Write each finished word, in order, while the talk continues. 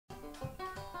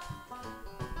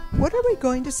What are we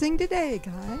going to sing today,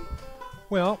 Guy?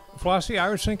 Well, Flossie, I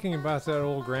was thinking about that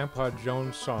old Grandpa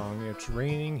Jones song, It's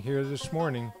Raining Here This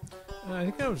Morning. I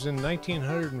think that was in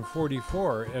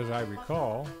 1944, as I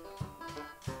recall.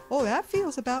 Oh, that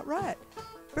feels about right.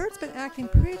 Bert's been acting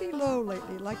pretty low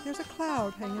lately, like there's a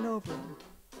cloud hanging over him.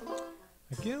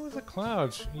 Again with the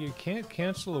clouds, you can't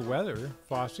cancel the weather,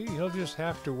 Flossie. He'll just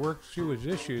have to work through his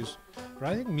issues. But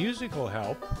I think music will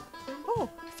help. Oh,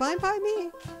 fine by me.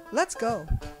 Let's go.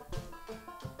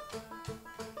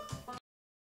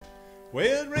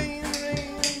 Well, rain,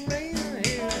 rain, rain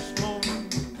here this morning.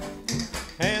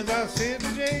 As I sit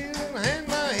in jail and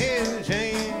my head in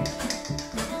chains.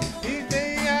 Each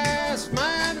day I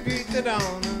smile to greet the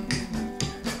dawning.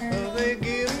 They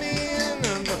give me a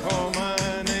number for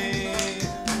my name.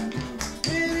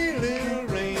 Many little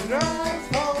raindrops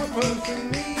fall close to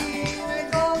me. They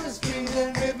call the streets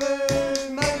and rivers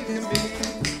muddy can be.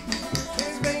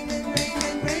 It's raining,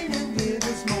 raining, raining here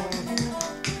this morning.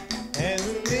 And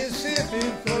the Mississippi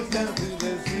flows down to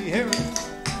the Sierra.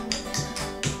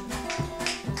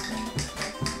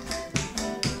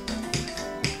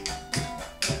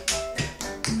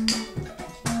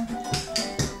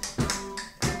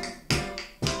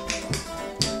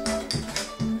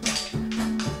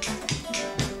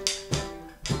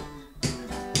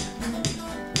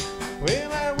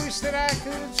 Well, I wish that I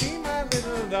could see my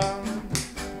little darling,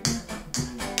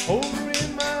 hold her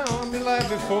in my arms like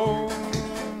before.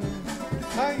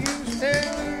 I used to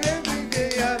tell her every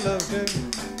day I loved her,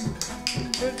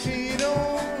 but she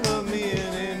don't love me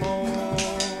anymore.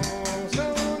 So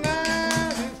now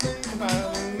I just think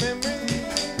about the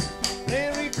memories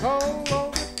and recall all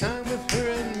the time with her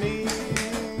and me.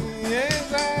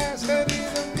 As I study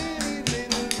the many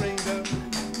little raindrops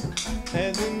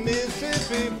as the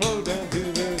Mississippi flows down to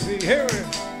the Sierra.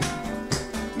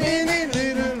 Many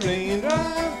little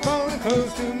raindrops falling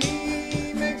close to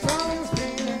me makes all the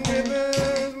streams and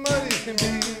rivers muddy can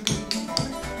be.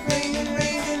 Raining,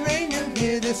 raining, raining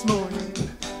here this morning.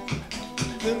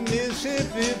 The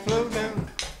Mississippi flows down,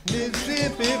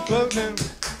 Mississippi flows down,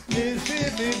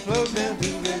 Mississippi flows down to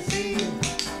the sea.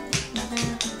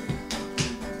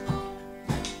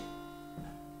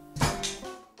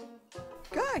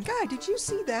 Guy, did you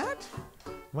see that?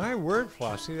 My word,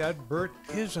 Flossie, that Bert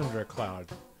is under a cloud.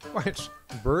 Why, it's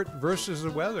Bert versus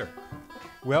the weather.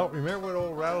 Well, remember what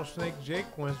old Rattlesnake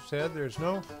Jake once said, there's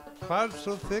no cloud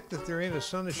so thick that there ain't a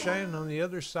sun a shining on the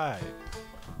other side.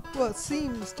 Well, it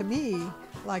seems to me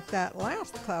like that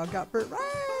last cloud got Bert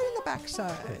right in the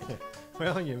backside.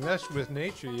 Well, you mess with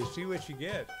nature, you see what you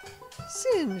get.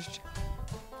 Singed.